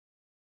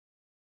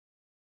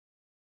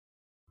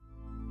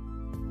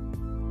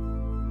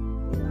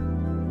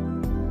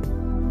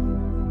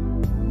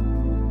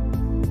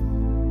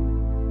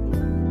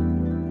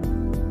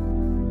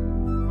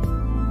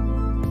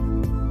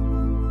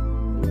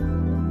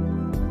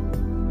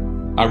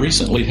I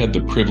recently had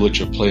the privilege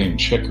of playing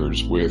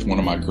checkers with one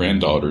of my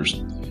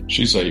granddaughters.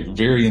 She's a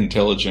very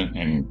intelligent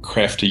and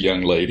crafty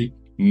young lady,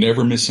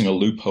 never missing a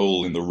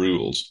loophole in the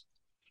rules.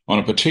 On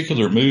a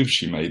particular move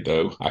she made,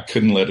 though, I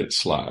couldn't let it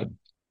slide.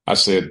 I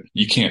said,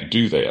 "You can't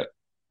do that."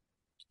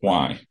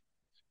 "Why?"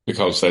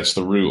 "Because that's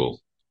the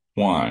rule."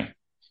 "Why?"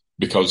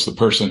 "Because the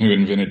person who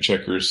invented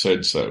checkers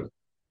said so."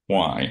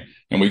 "Why?"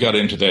 And we got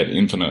into that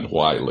infinite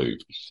why loop.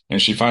 And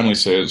she finally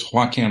says,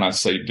 "Why can't I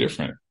say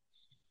different?"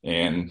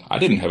 And I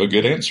didn't have a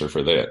good answer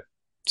for that.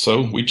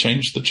 So we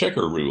changed the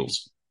checker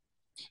rules.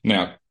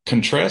 Now,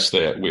 contrast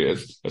that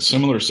with a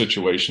similar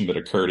situation that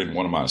occurred in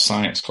one of my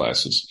science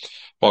classes.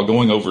 While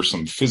going over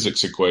some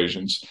physics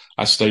equations,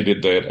 I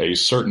stated that a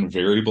certain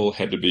variable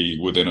had to be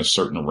within a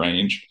certain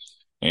range,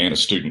 and a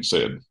student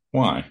said,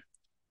 "Why?"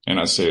 And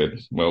I said,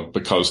 "Well,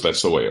 because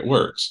that's the way it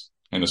works."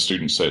 And the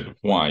student said,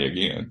 "Why?"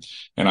 again.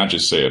 And I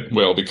just said,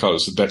 "Well,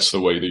 because that's the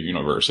way the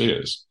universe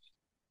is."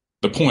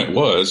 The point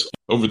was,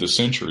 over the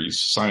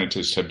centuries,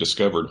 scientists have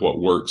discovered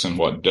what works and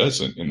what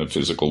doesn't in the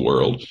physical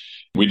world.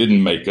 We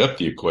didn't make up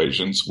the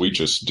equations, we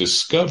just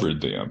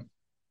discovered them.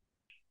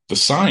 The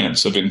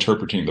science of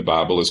interpreting the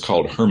Bible is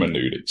called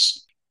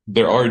hermeneutics.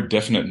 There are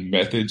definite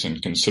methods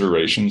and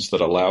considerations that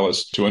allow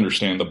us to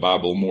understand the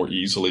Bible more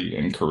easily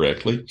and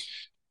correctly.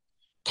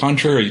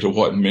 Contrary to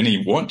what many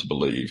want to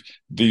believe,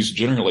 these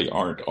generally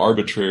aren't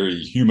arbitrary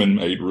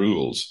human-made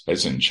rules,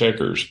 as in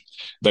checkers.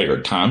 They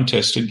are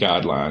time-tested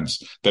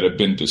guidelines that have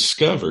been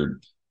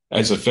discovered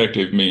as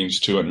effective means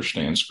to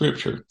understand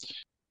Scripture.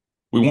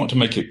 We want to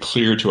make it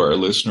clear to our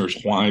listeners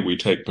why we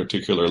take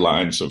particular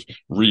lines of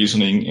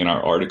reasoning in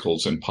our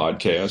articles and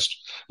podcasts.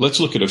 Let's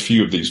look at a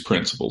few of these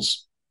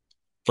principles.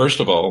 First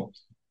of all,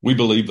 we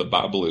believe the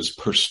Bible is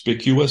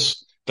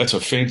perspicuous. That's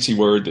a fancy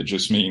word that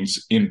just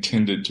means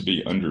intended to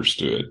be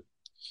understood.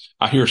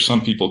 I hear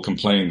some people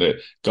complain that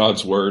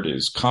God's word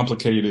is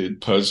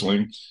complicated,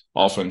 puzzling,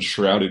 often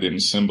shrouded in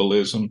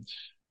symbolism.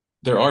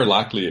 There are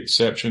likely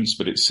exceptions,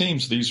 but it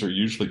seems these are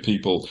usually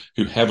people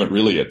who haven't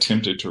really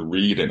attempted to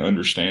read and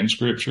understand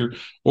Scripture,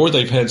 or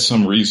they've had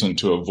some reason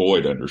to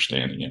avoid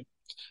understanding it.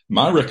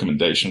 My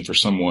recommendation for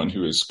someone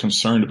who is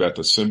concerned about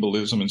the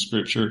symbolism in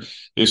Scripture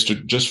is to,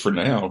 just for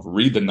now,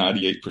 read the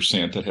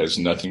 98% that has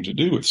nothing to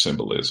do with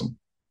symbolism.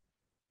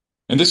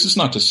 And this is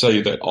not to say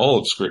that all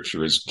of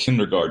Scripture is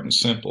kindergarten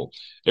simple.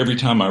 Every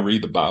time I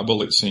read the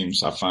Bible, it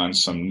seems I find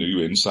some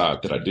new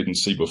insight that I didn't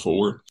see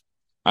before.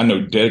 I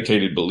know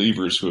dedicated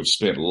believers who have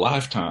spent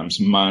lifetimes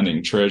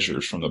mining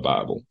treasures from the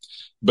Bible.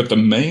 But the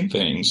main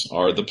things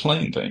are the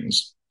plain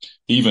things.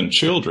 Even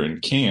children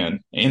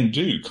can and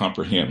do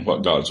comprehend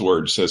what God's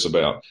Word says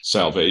about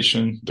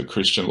salvation, the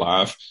Christian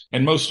life,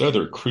 and most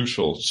other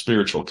crucial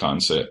spiritual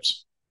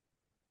concepts.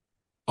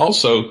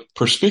 Also,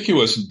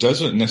 perspicuous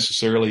doesn't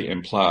necessarily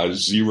imply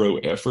zero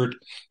effort.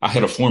 I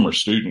had a former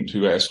student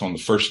who asked on the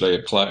first day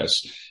of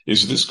class,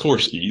 "Is this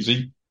course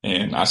easy?"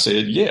 And I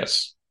said,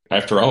 yes.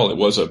 After all, it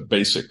was a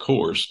basic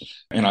course.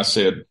 And I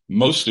said,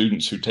 most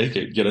students who take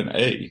it get an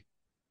A.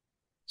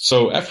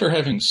 So after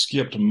having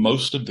skipped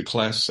most of the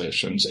class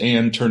sessions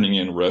and turning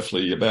in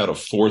roughly about a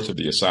fourth of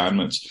the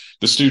assignments,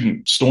 the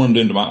student stormed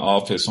into my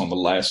office on the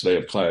last day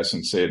of class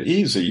and said,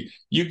 "Easy,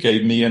 you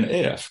gave me an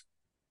F."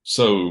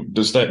 So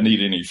does that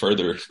need any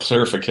further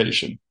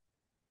clarification?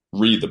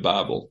 Read the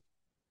Bible.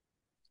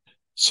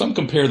 Some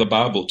compare the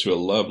Bible to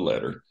a love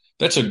letter.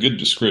 That's a good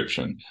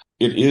description.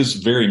 It is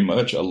very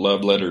much a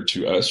love letter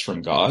to us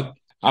from God.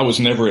 I was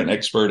never an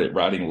expert at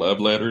writing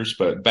love letters,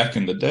 but back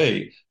in the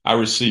day, I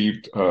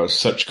received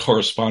such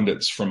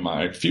correspondence from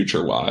my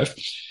future wife.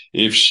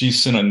 If she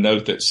sent a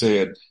note that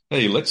said,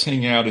 "Hey, let's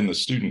hang out in the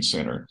student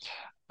center,"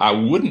 I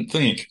wouldn't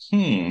think,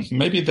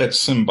 maybe that's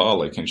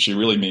symbolic and she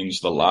really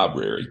means the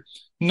library.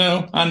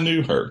 No, I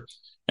knew her,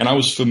 and I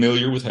was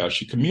familiar with how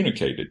she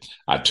communicated.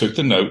 I took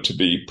the note to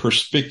be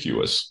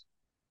perspicuous.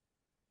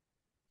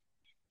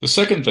 The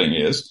second thing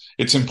is,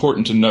 it's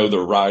important to know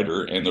the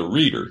writer and the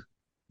reader.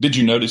 Did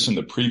you notice in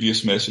the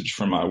previous message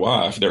from my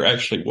wife, there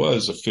actually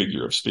was a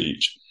figure of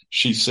speech?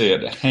 She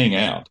said, "hang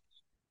out."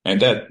 And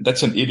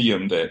that's an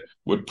idiom that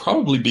would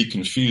probably be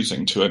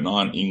confusing to a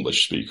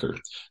non-English speaker.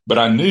 But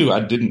I knew I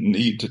didn't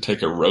need to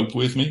take a rope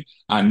with me.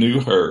 I knew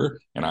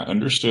her, and I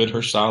understood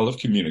her style of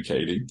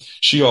communicating.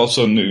 She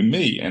also knew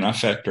me, and I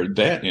factored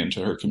that into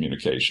her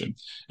communication.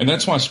 And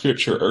that's why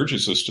Scripture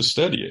urges us to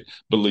study it.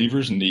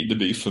 Believers need to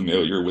be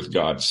familiar with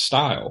God's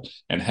style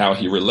and how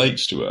he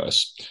relates to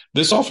us.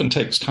 This often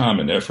takes time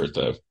and effort,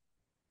 though.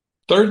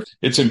 Third,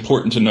 it's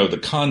important to know the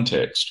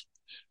context.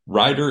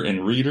 Writer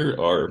and reader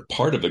are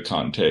part of the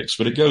context,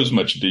 but it goes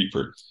much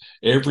deeper.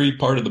 Every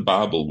part of the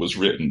Bible was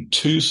written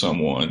to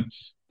someone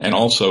and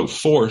also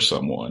for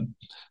someone.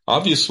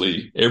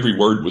 Obviously, every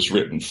word was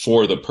written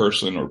for the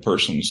person or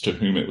persons to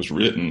whom it was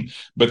written,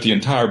 but the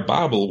entire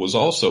Bible was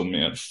also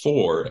meant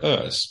for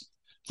us.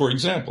 For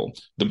example,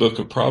 the book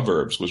of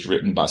Proverbs was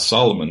written by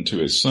Solomon to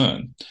his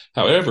son.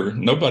 However,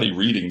 nobody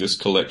reading this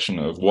collection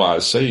of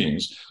wise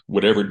sayings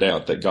would ever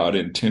doubt that God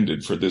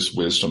intended for this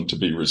wisdom to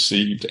be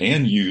received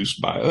and used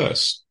by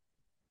us.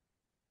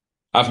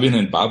 I've been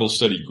in Bible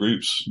study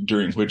groups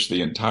during which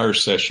the entire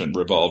session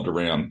revolved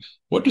around,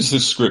 what does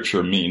this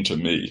scripture mean to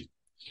me?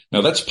 Now,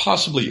 that's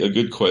possibly a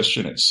good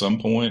question at some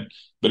point,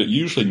 but it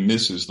usually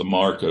misses the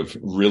mark of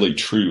really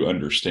true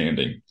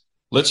understanding.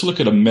 Let's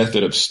look at a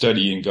method of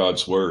studying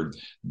God's Word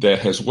that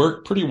has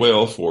worked pretty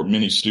well for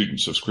many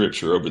students of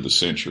Scripture over the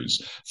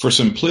centuries. For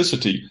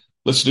simplicity,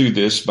 let's do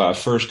this by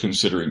first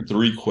considering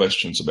 3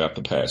 questions about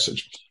the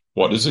passage.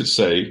 What does it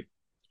say?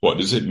 What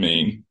does it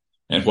mean?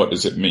 And what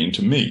does it mean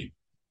to me?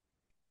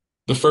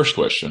 The first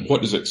question,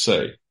 what does it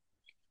say?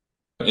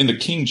 In the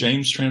King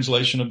James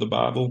translation of the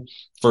Bible,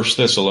 1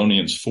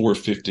 Thessalonians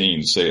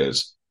 4:15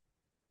 says,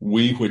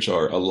 "We which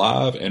are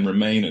alive and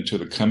remain until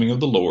the coming of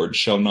the Lord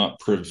shall not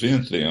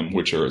prevent them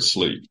which are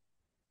asleep."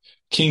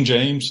 King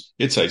James,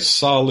 it's a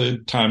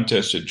solid,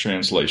 time-tested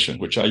translation,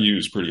 which I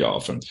use pretty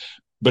often,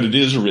 but it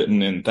is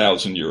written in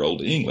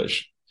 1,000-year-old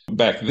English.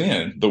 Back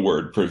then, the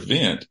word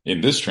prevent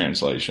in this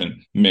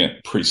translation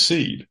meant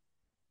precede.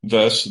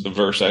 Thus, the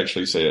verse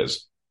actually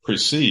says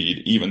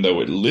precede, even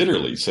though it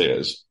literally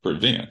says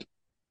prevent.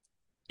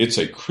 It's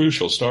a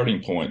crucial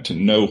starting point to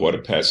know what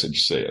a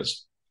passage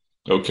says.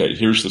 Okay,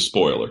 here's the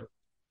spoiler.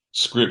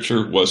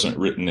 Scripture wasn't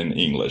written in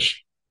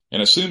English. And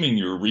assuming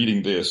you're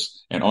reading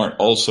this and aren't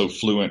also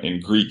fluent in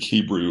Greek,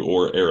 Hebrew,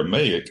 or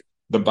Aramaic,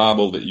 the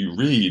Bible that you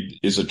read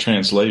is a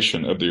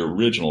translation of the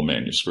original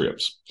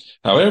manuscripts.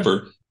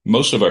 However,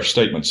 most of our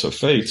statements of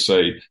faith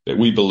say that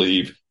we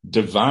believe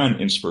divine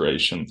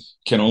inspiration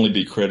can only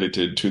be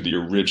credited to the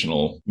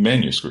original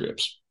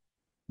manuscripts.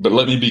 But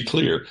let me be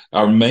clear,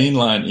 our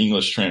mainline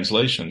English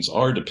translations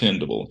are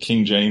dependable.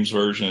 King James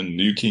Version,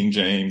 New King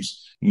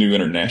James, New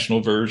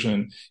International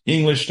Version,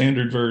 English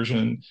Standard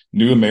Version,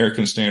 New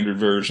American Standard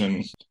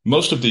Version.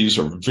 Most of these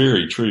are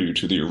very true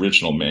to the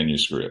original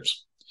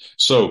manuscripts.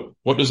 So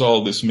what does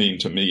all this mean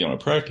to me on a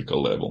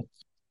practical level?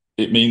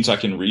 It means I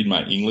can read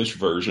my English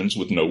versions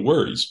with no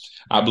worries.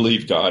 I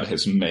believe God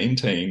has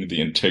maintained the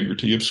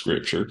integrity of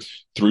Scripture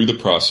through the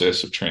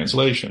process of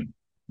translation.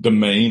 The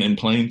main and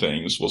plain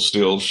things will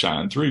still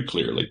shine through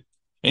clearly.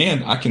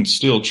 And I can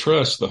still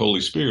trust the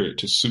Holy Spirit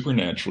to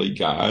supernaturally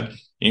guide,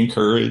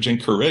 encourage, and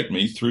correct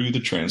me through the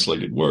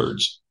translated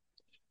words.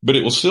 But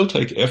it will still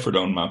take effort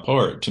on my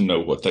part to know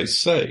what they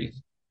say.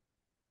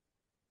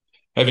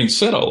 Having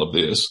said all of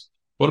this,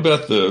 what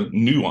about the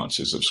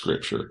nuances of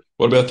Scripture?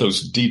 What about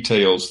those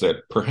details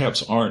that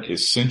perhaps aren't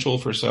essential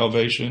for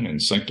salvation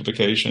and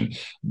sanctification,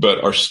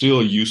 but are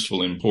still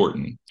useful and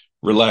important?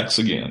 Relax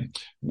again.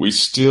 We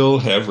still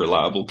have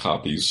reliable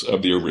copies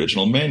of the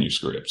original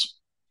manuscripts.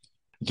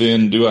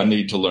 Then, do I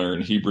need to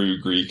learn Hebrew,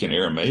 Greek, and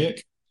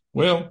Aramaic?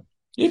 Well,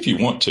 if you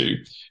want to,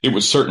 it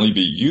would certainly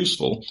be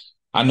useful.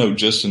 I know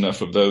just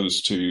enough of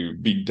those to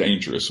be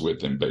dangerous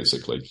with them,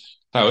 basically.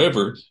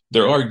 However,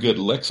 there are good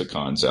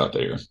lexicons out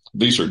there.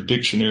 These are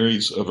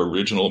dictionaries of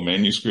original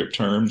manuscript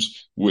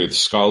terms with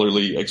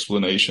scholarly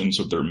explanations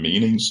of their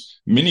meanings,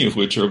 many of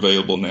which are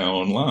available now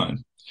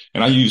online.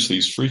 And I use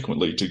these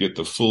frequently to get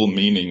the full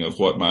meaning of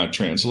what my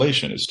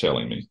translation is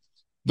telling me.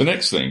 The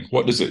next thing,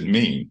 what does it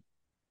mean?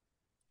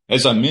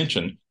 As I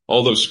mentioned,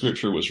 although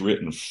Scripture was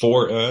written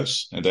for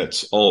us, and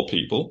that's all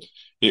people,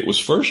 it was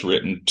first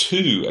written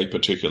to a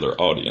particular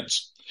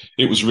audience.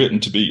 It was written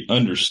to be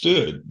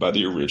understood by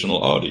the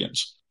original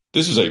audience.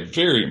 This is a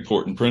very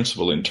important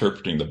principle in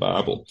interpreting the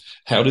Bible.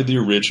 How did the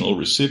original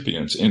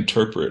recipients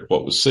interpret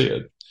what was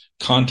said?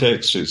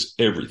 Context is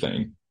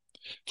everything.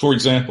 For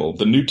example,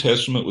 the New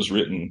Testament was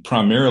written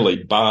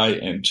primarily by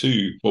and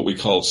to what we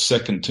call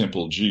Second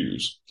Temple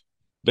Jews,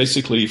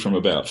 basically from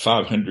about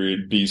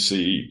 500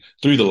 BC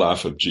through the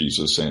life of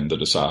Jesus and the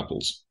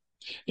disciples.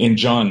 In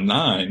John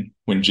 9,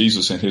 when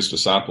Jesus and his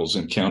disciples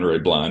encounter a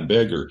blind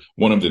beggar,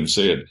 one of them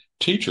said,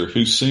 "Teacher,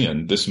 who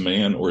sinned, this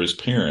man or his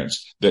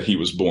parents, that he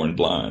was born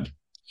blind?"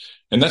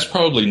 And that's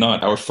probably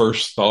not our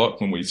first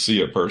thought when we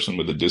see a person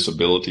with a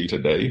disability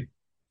today.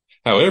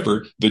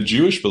 However, the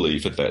Jewish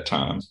belief at that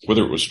time,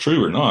 whether it was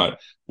true or not,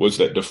 was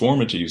that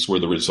deformities were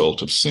the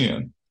result of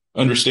sin.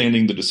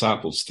 Understanding the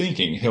disciples'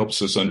 thinking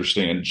helps us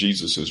understand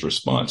Jesus'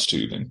 response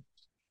to them.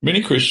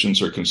 Many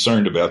Christians are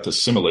concerned about the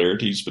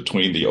similarities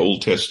between the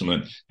Old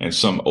Testament and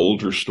some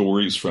older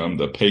stories from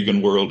the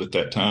pagan world at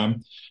that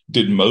time.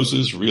 Did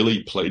Moses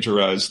really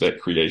plagiarize that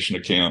creation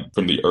account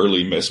from the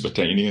early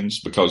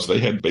Mesopotamians? Because they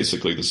had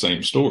basically the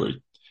same story.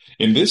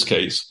 In this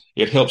case,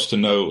 it helps to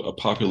know a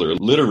popular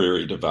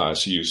literary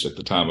device used at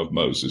the time of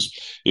Moses.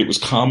 It was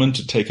common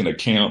to take an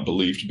account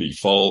believed to be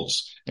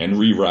false and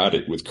rewrite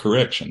it with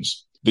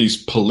corrections.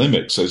 These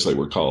polemics, as they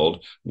were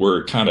called,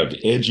 were kind of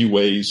edgy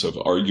ways of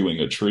arguing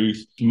a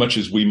truth, much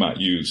as we might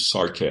use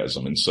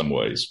sarcasm in some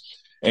ways.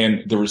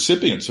 And the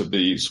recipients of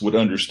these would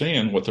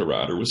understand what the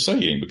writer was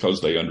saying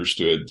because they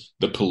understood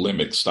the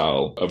polemic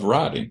style of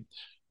writing.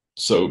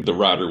 So the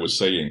writer was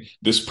saying,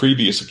 this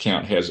previous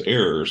account has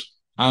errors,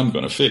 I'm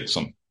going to fix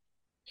them.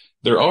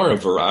 There are a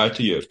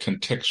variety of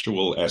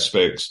contextual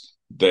aspects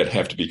that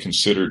have to be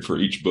considered for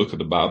each book of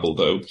the Bible,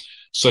 though,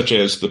 such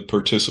as the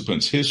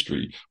participants'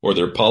 history or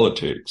their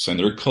politics and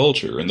their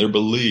culture and their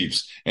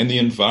beliefs and the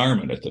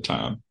environment at the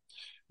time.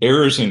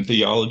 Errors in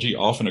theology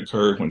often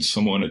occur when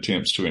someone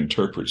attempts to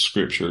interpret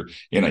Scripture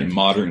in a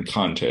modern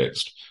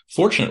context.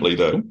 Fortunately,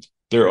 though,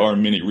 there are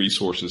many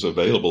resources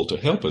available to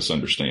help us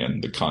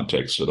understand the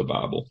context of the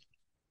Bible.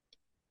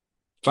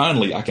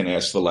 Finally, I can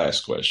ask the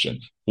last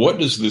question. What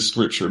does this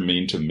Scripture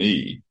mean to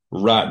me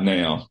right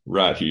now,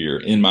 right here,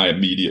 in my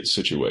immediate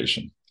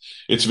situation?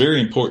 It's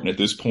very important at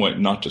this point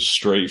not to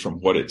stray from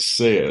what it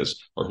says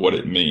or what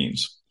it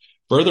means.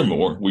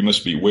 Furthermore, we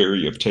must be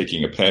wary of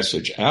taking a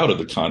passage out of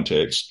the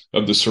context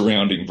of the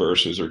surrounding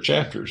verses or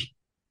chapters.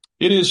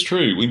 It is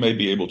true, we may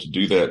be able to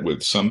do that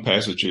with some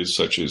passages,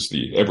 such as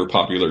the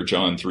ever-popular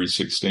John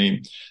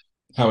 3:16.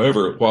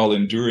 However, while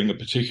enduring a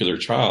particular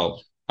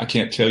trial, I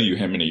can't tell you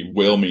how many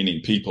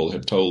well-meaning people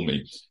have told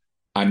me,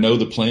 I know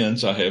the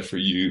plans I have for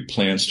you,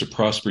 plans to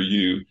prosper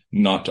you,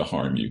 not to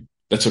harm you.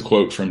 That's a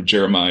quote from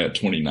Jeremiah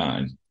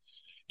 29.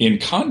 In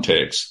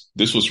context,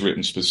 this was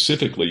written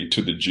specifically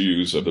to the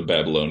Jews of the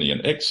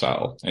Babylonian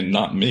exile and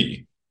not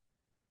me.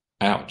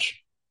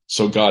 Ouch.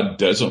 So God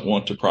doesn't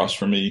want to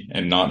prosper me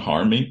and not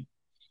harm me?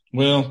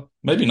 Well,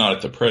 maybe not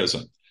at the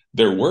present.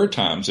 There were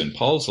times in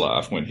Paul's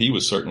life when he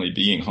was certainly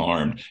being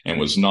harmed and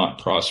was not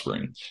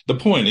prospering. The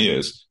point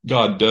is,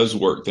 God does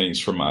work things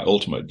for my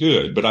ultimate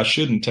good, but I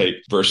shouldn't take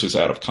verses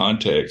out of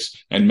context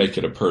and make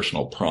it a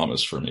personal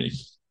promise for me.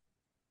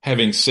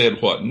 Having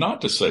said what not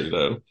to say,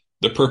 though,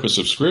 the purpose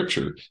of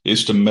Scripture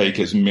is to make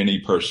as many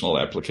personal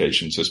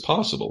applications as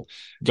possible.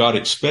 God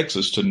expects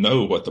us to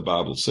know what the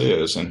Bible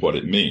says and what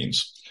it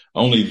means.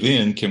 Only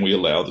then can we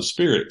allow the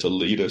Spirit to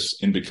lead us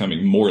in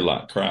becoming more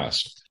like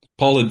Christ.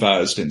 Paul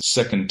advised in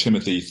 2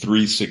 Timothy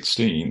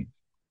 3:16,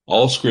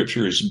 all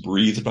Scripture is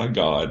breathed by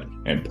God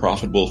and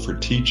profitable for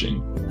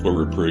teaching, for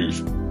reproof,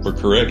 for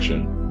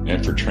correction,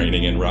 and for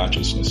training in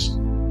righteousness.